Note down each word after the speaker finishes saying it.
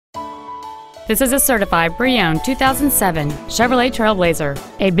This is a certified pre-owned 2007 Chevrolet TrailBlazer,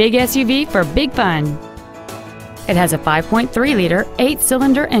 a big SUV for big fun. It has a 5.3-liter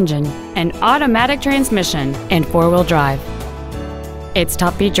 8-cylinder engine, an automatic transmission, and 4-wheel drive. Its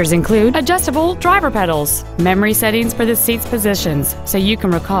top features include adjustable driver pedals, memory settings for the seat's positions so you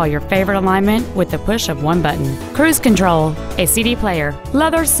can recall your favorite alignment with the push of one button, cruise control, a CD player,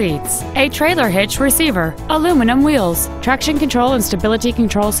 leather seats, a trailer hitch receiver, aluminum wheels, traction control and stability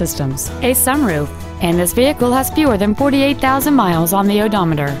control systems, a sunroof, and this vehicle has fewer than 48,000 miles on the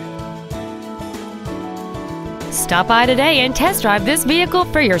odometer. Stop by today and test drive this vehicle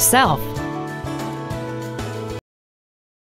for yourself.